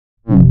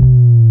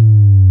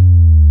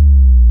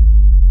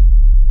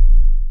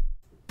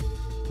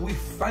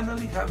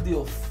have the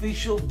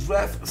official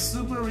draft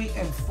summary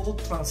and full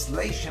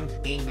translation.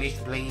 English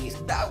please.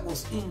 That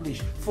was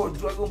English for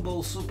Dragon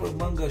Ball Super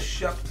Manga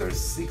Chapter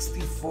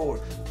 64.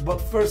 But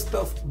first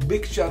off,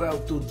 big shout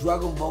out to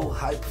Dragon Ball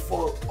Hype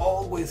for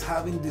always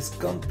having this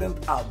content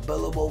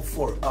available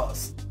for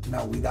us.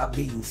 Now with that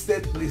being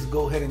said, please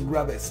go ahead and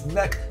grab a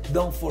snack.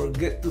 Don't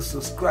forget to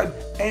subscribe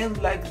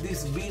and like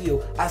this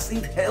video as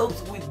it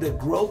helps with the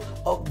growth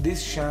of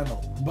this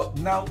channel. But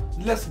now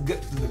let's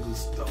get to the good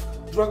stuff.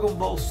 Dragon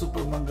Ball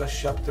Super Manga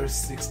Chapter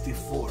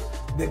 64,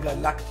 the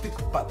Galactic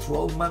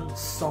Patrolman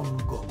Son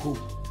Goku.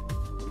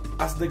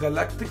 As the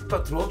Galactic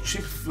Patrol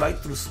ships fly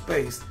through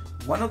space,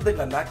 one of the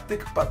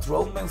Galactic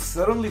Patrolmen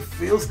suddenly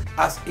feels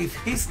as if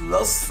he's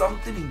lost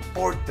something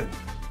important.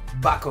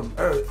 Back on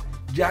Earth,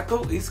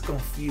 Jaco is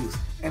confused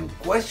and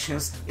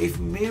questions if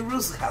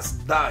Merus has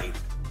died.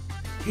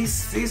 He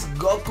sees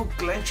Goku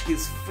clench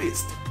his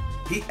fist.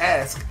 He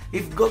asks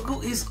if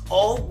Goku is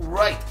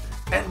alright,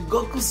 and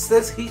Goku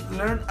says he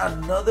learned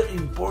another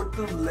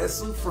important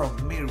lesson from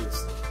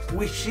Merus,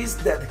 which is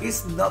that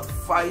he's not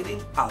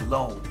fighting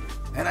alone.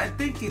 And I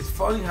think it's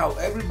funny how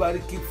everybody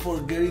keeps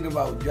forgetting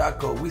about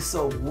Jaco. We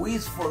saw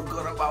Whis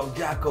forgot about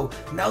Jaco.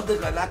 Now the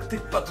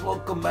Galactic Patrol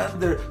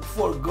Commander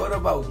forgot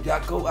about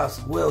Jaco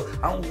as well.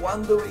 I'm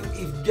wondering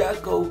if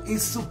Jaco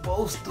is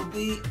supposed to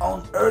be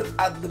on Earth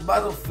at the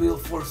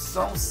battlefield for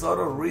some sort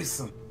of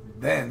reason.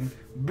 Then,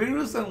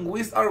 Beerus and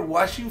Whis are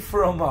watching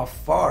from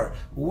afar.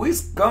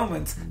 Whis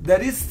comments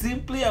that it's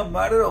simply a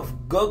matter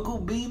of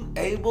Goku being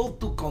able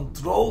to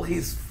control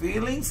his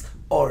feelings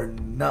or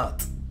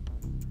not.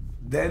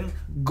 Then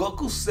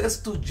Goku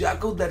says to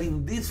Jaco that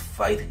in this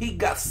fight he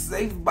got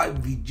saved by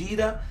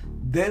Vegeta,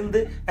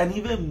 Dende, and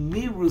even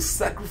Merus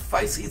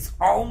sacrificed his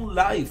own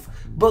life.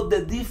 But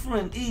the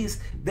difference is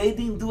they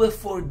didn't do it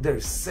for their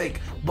sake,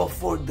 but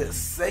for the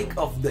sake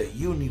of the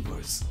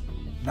universe.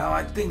 Now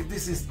I think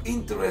this is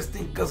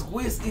interesting because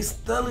Whis is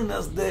telling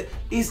us that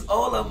it's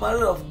all a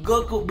matter of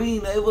Goku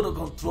being able to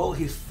control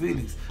his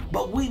feelings.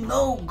 But we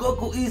know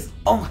Goku is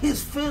on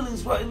his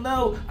feelings right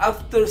now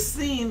after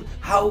seeing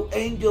how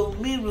Angel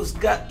Merus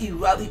got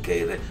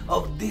eradicated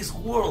of this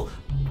world.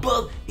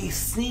 But it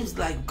seems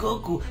like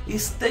Goku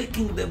is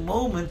taking the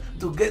moment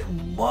to get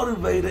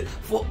motivated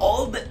for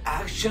all the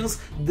actions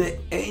the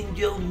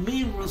Angel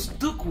Merus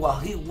took while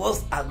he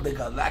was at the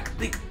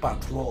Galactic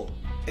Patrol.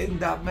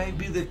 And that may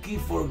be the key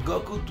for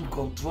Goku to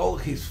control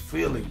his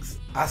feelings,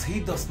 as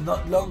he does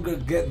not longer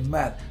get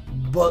mad,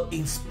 but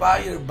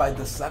inspired by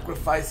the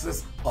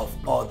sacrifices of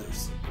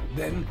others.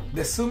 Then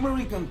the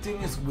summary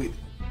continues with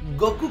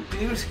Goku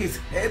clears his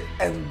head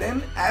and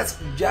then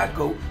asks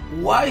Jaco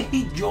why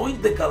he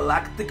joined the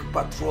Galactic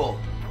Patrol.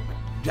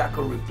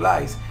 Jaco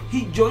replies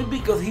he joined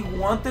because he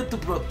wanted to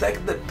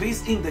protect the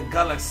peace in the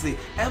galaxy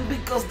and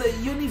because the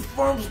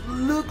uniforms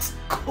looks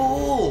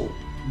cool.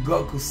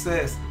 Goku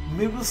says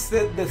Merus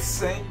said the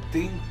same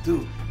thing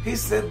too. He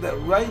said that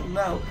right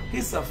now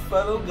he's a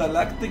fellow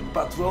Galactic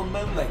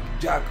Patrolman like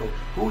Jaco,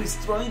 who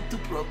is trying to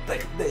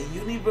protect the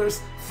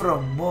universe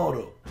from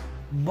Moro.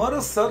 Moro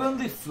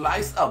suddenly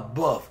flies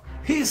above.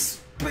 He's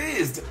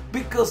pissed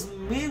because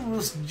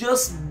Merus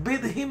just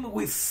beat him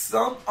with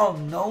some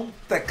unknown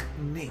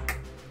technique.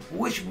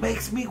 Which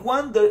makes me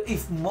wonder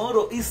if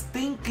Moro is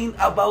thinking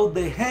about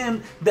the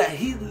hand that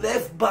he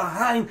left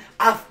behind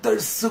after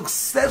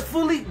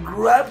successfully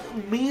grabbed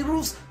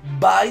Merus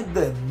by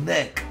the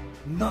neck.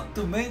 Not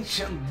to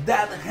mention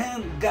that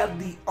hand got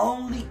the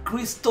only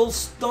crystal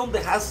stone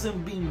that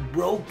hasn't been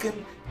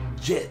broken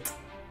yet.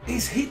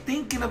 Is he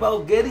thinking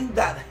about getting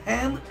that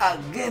hand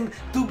again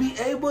to be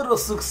able to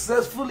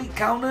successfully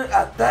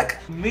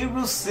counter-attack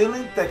Merus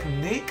Sealing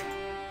technique?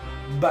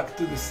 Back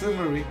to the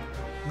summary.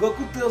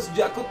 Goku tells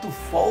Jaco to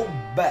fall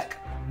back.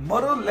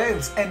 Moro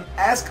lands and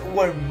asks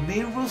where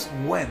Merus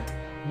went.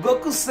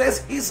 Goku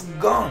says he's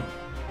gone.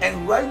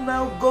 And right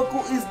now Goku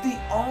is the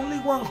only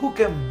one who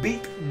can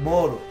beat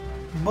Moro.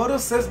 Moro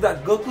says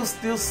that Goku's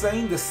still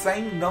saying the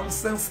same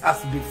nonsense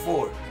as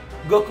before.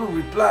 Goku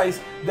replies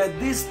that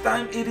this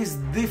time it is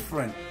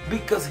different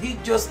because he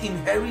just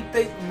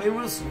inherited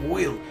Merus'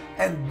 will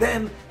and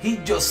then he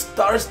just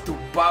starts to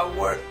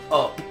power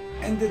up.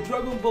 And the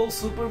Dragon Ball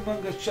Super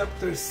Manga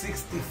Chapter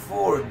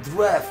 64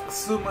 draft,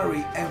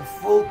 summary, and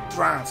full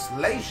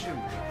translation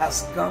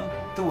has come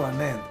to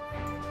an end.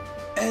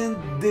 And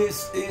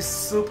this is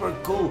super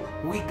cool.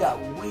 We got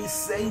Whis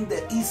saying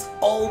that it's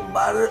all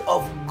matter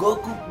of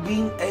Goku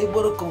being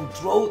able to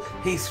control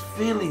his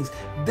feelings.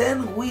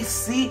 Then we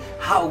see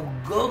how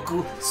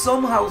Goku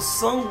somehow,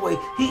 someway,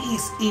 he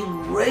is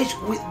enraged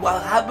with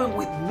what happened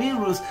with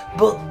Merus,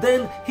 but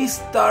then he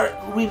start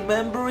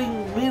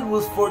remembering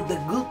Merus for the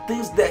good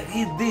things that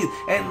he did,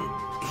 and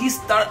he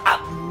start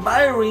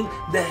admiring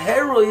the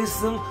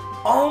heroism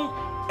on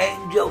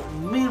Angel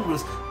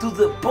Merus to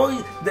the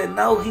point that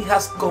now he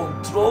has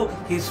controlled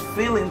his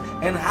feeling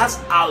and has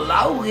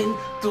allowed him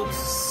to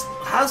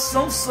have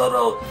some sort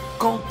of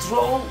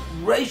control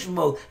rage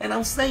mode. And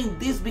I'm saying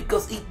this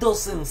because it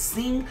doesn't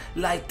seem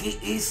like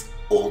it is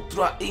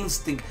Ultra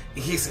Instinct.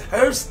 His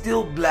hair's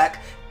still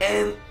black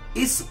and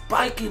is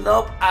spiking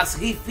up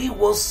as if he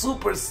was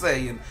Super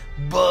Saiyan,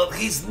 but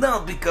he's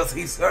not because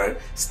his hair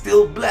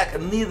still black,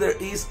 neither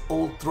is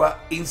Ultra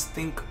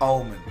Instinct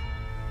Omen.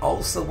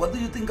 Also, what do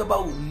you think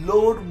about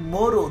Lord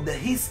Moro, that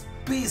he's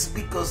pissed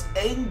because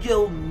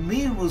Angel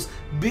Merus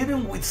beat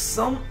him with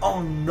some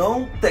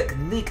unknown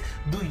technique?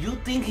 Do you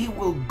think he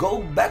will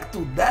go back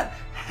to that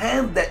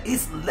hand that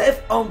is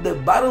left on the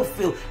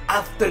battlefield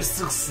after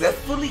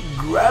successfully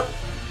grab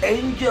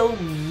Angel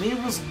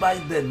Merus by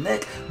the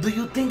neck? Do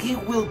you think he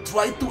will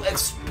try to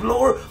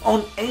explore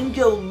on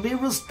Angel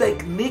Merus'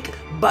 technique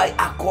by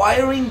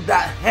acquiring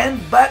that hand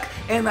back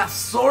and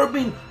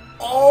absorbing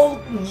all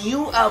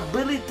new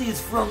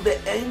abilities from the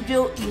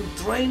angel in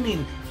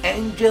training,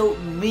 Angel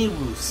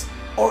Merus?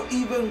 Or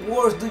even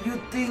worse, do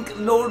you think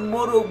Lord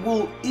Moro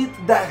will eat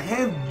that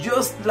hand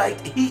just like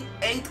he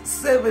ate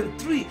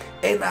 7-3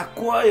 and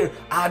acquire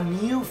a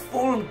new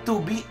form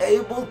to be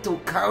able to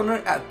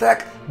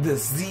counterattack the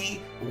Z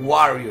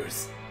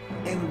Warriors?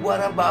 And what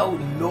about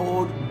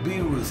Lord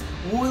Beerus?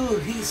 Will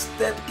he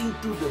step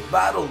into the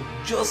battle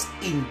just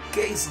in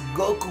case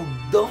Goku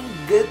don't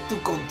get to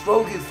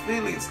control his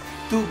feelings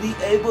to be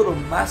able to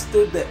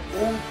master the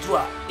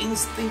Ultra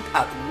Instinct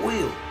at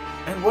will?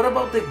 And what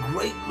about the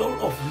Great Lord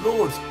of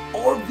Lords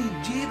or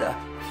Vegeta?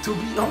 To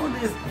be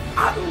honest,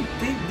 I don't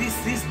think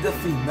this is the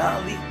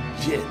finale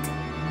yet.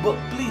 But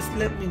please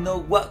let me know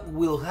what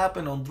will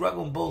happen on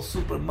Dragon Ball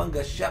Super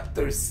Manga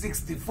Chapter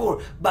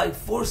 64 by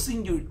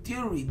forcing your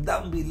theory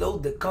down below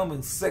the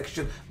comment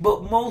section.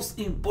 But most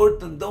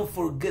important, don't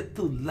forget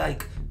to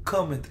like,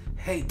 comment,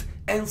 hate,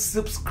 and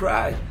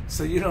subscribe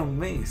so you don't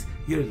miss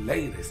your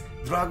latest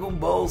Dragon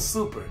Ball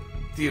Super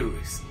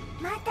theories.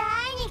 また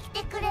会いに来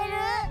てくれる？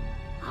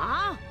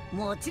ああ、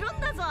もちろん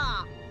だぞ。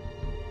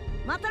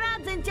またな、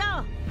全長。